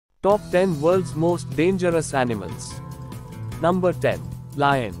Top 10 World's Most Dangerous Animals. Number 10.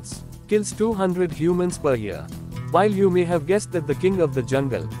 Lions. Kills 200 humans per year. While you may have guessed that the king of the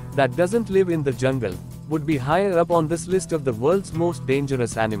jungle, that doesn't live in the jungle, would be higher up on this list of the world's most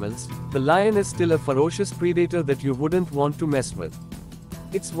dangerous animals, the lion is still a ferocious predator that you wouldn't want to mess with.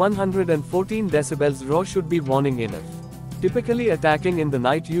 Its 114 decibels roar should be warning enough. Typically attacking in the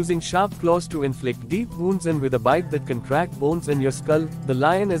night using sharp claws to inflict deep wounds and with a bite that can crack bones in your skull, the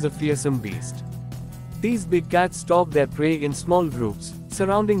lion is a fearsome beast. These big cats stalk their prey in small groups,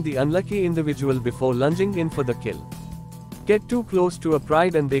 surrounding the unlucky individual before lunging in for the kill. Get too close to a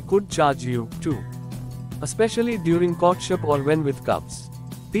pride and they could charge you, too. Especially during courtship or when with cubs.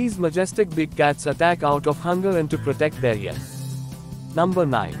 These majestic big cats attack out of hunger and to protect their young. Number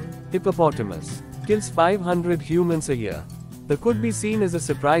 9. Hippopotamus. Kills 500 humans a year. The could be seen as a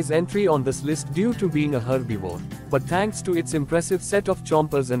surprise entry on this list due to being a herbivore, but thanks to its impressive set of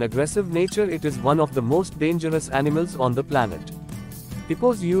chompers and aggressive nature, it is one of the most dangerous animals on the planet.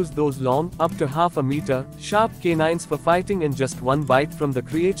 Hippos use those long, up to half a meter, sharp canines for fighting, and just one bite from the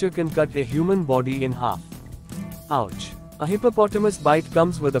creature can cut a human body in half. Ouch. A hippopotamus bite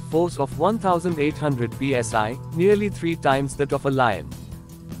comes with a force of 1800 psi, nearly 3 times that of a lion.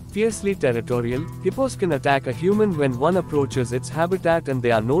 Fiercely territorial, hippos can attack a human when one approaches its habitat, and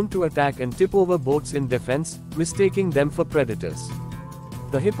they are known to attack and tip over boats in defense, mistaking them for predators.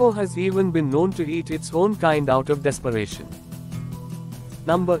 The hippo has even been known to eat its own kind out of desperation.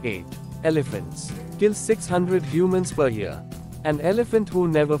 Number 8. Elephants. Kills 600 humans per year. An elephant who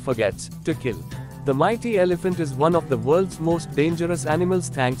never forgets to kill. The mighty elephant is one of the world's most dangerous animals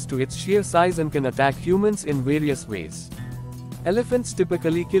thanks to its sheer size and can attack humans in various ways. Elephants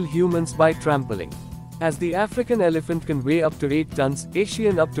typically kill humans by trampling. As the African elephant can weigh up to 8 tons,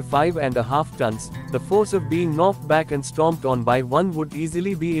 Asian up to 5.5 tons, the force of being knocked back and stomped on by one would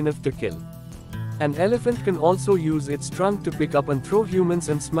easily be enough to kill. An elephant can also use its trunk to pick up and throw humans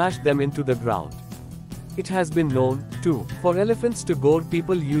and smash them into the ground. It has been known, too, for elephants to gore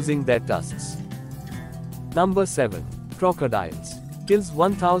people using their tusks. Number 7. Crocodiles. Kills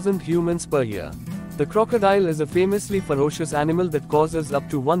 1000 humans per year. The crocodile is a famously ferocious animal that causes up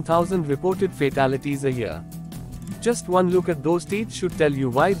to 1000 reported fatalities a year. Just one look at those teeth should tell you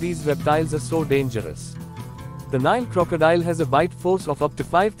why these reptiles are so dangerous. The Nile crocodile has a bite force of up to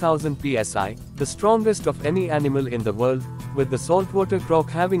 5000 psi, the strongest of any animal in the world, with the saltwater croc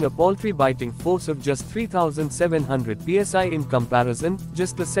having a paltry biting force of just 3700 psi in comparison,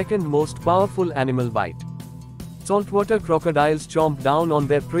 just the second most powerful animal bite. Saltwater crocodiles chomp down on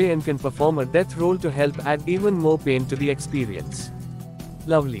their prey and can perform a death roll to help add even more pain to the experience.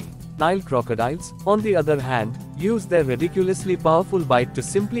 Lovely. Nile crocodiles, on the other hand, use their ridiculously powerful bite to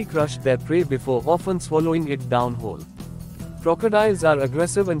simply crush their prey before often swallowing it down whole. Crocodiles are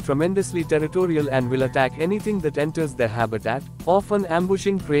aggressive and tremendously territorial and will attack anything that enters their habitat, often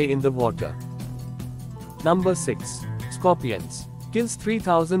ambushing prey in the water. Number 6. Scorpions. Kills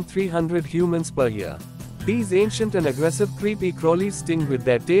 3300 humans per year. These ancient and aggressive creepy crawlies sting with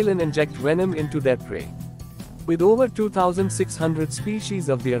their tail and inject venom into their prey. With over 2600 species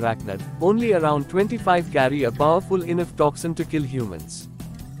of the arachnid, only around 25 carry a powerful enough toxin to kill humans.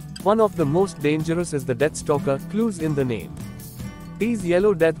 One of the most dangerous is the deathstalker, clues in the name. These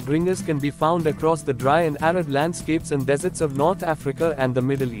yellow death bringers can be found across the dry and arid landscapes and deserts of North Africa and the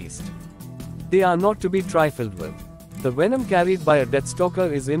Middle East. They are not to be trifled with. The venom carried by a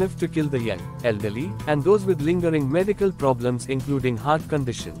deathstalker is enough to kill the young, elderly, and those with lingering medical problems including heart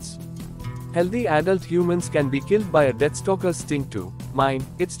conditions. Healthy adult humans can be killed by a deathstalker's sting too. Mine,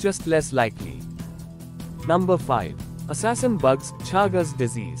 it's just less likely. Number 5. Assassin bugs, Chagas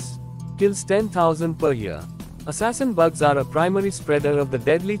disease. Kills 10,000 per year. Assassin bugs are a primary spreader of the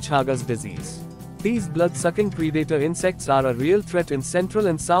deadly Chagas disease. These blood-sucking predator insects are a real threat in Central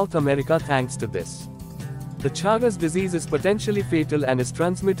and South America thanks to this. The Chagas disease is potentially fatal and is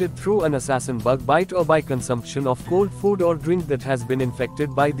transmitted through an assassin bug bite or by consumption of cold food or drink that has been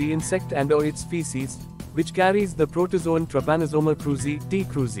infected by the insect and/or its feces, which carries the protozoan Trypanosoma cruzi, T.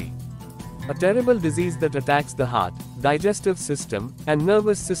 cruzi. A terrible disease that attacks the heart, digestive system, and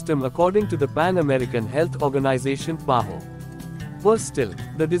nervous system according to the Pan American Health Organization (PAHO). Worse still,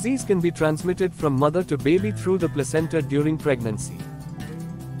 the disease can be transmitted from mother to baby through the placenta during pregnancy.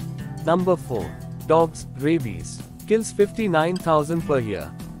 Number 4. Dogs, rabies. Kills 59,000 per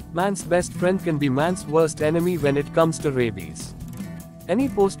year. Man's best friend can be man's worst enemy when it comes to rabies. Any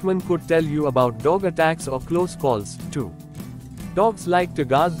postman could tell you about dog attacks or close calls, too. Dogs like to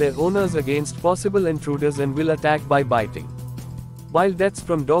guard their owners against possible intruders and will attack by biting. While deaths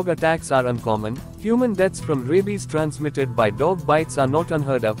from dog attacks are uncommon, Human deaths from rabies transmitted by dog bites are not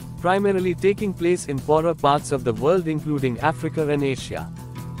unheard of, primarily taking place in poorer parts of the world including Africa and Asia.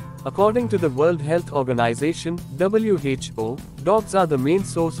 According to the World Health Organization, WHO, dogs are the main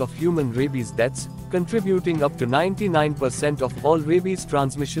source of human rabies deaths, contributing up to 99% of all rabies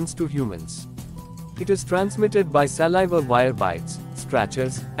transmissions to humans. It is transmitted by saliva wire bites,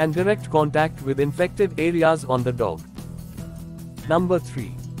 scratches, and direct contact with infected areas on the dog. Number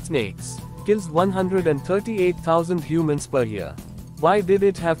 3. Snakes. Kills 138,000 humans per year. Why did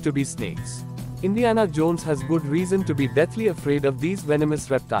it have to be snakes? Indiana Jones has good reason to be deathly afraid of these venomous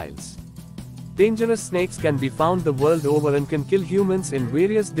reptiles. Dangerous snakes can be found the world over and can kill humans in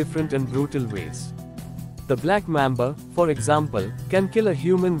various different and brutal ways. The black mamba, for example, can kill a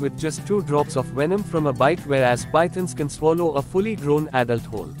human with just 2 drops of venom from a bite, whereas pythons can swallow a fully grown adult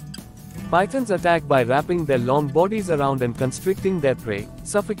whole. Pythons attack by wrapping their long bodies around and constricting their prey,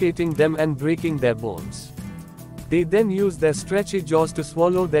 suffocating them and breaking their bones. They then use their stretchy jaws to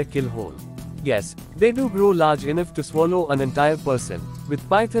swallow their kill whole. Yes, they do grow large enough to swallow an entire person, with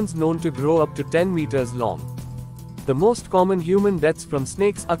pythons known to grow up to 10 meters long. The most common human deaths from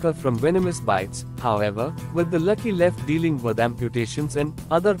snakes occur from venomous bites, however, with the lucky left dealing with amputations and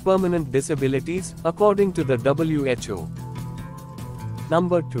other permanent disabilities, according to the WHO.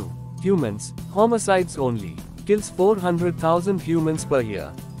 Number 2. Humans, homicides only, kills 400,000 humans per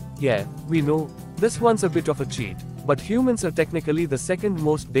year. Yeah, we know, this one's a bit of a cheat, but humans are technically the second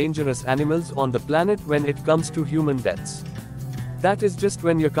most dangerous animals on the planet when it comes to human deaths. That is just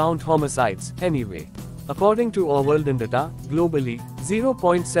when you count homicides, anyway. According to our world data, globally,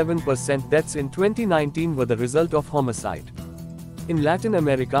 0.7% deaths in 2019 were the result of homicide. In Latin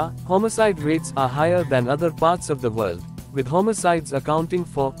America, homicide rates are higher than other parts of the world, with homicides accounting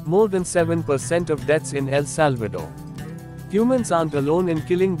for more than 7% of deaths in El Salvador. Humans aren't alone in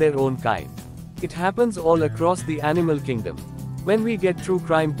killing their own kind. It happens all across the animal kingdom. When we get true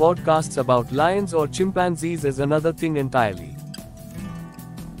crime podcasts about lions or chimpanzees is another thing entirely.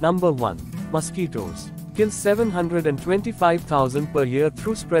 Number 1. Mosquitoes. Kills 725,000 per year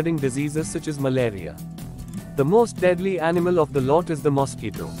through spreading diseases such as malaria. The most deadly animal of the lot is the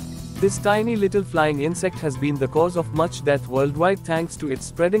mosquito. This tiny little flying insect has been the cause of much death worldwide thanks to its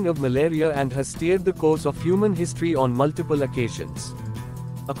spreading of malaria and has steered the course of human history on multiple occasions.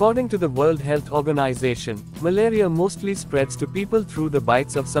 According to the World Health Organization, malaria mostly spreads to people through the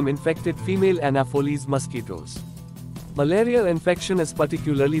bites of some infected female Anopheles mosquitoes. Malaria infection is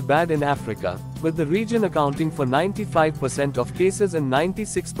particularly bad in Africa, with the region accounting for 95% of cases and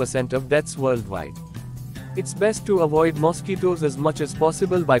 96% of deaths worldwide. It's best to avoid mosquitoes as much as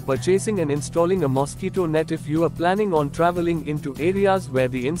possible by purchasing and installing a mosquito net if you are planning on traveling into areas where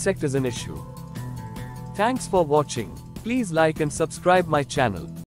the insect is an issue. Thanks for watching. Please like and subscribe my channel.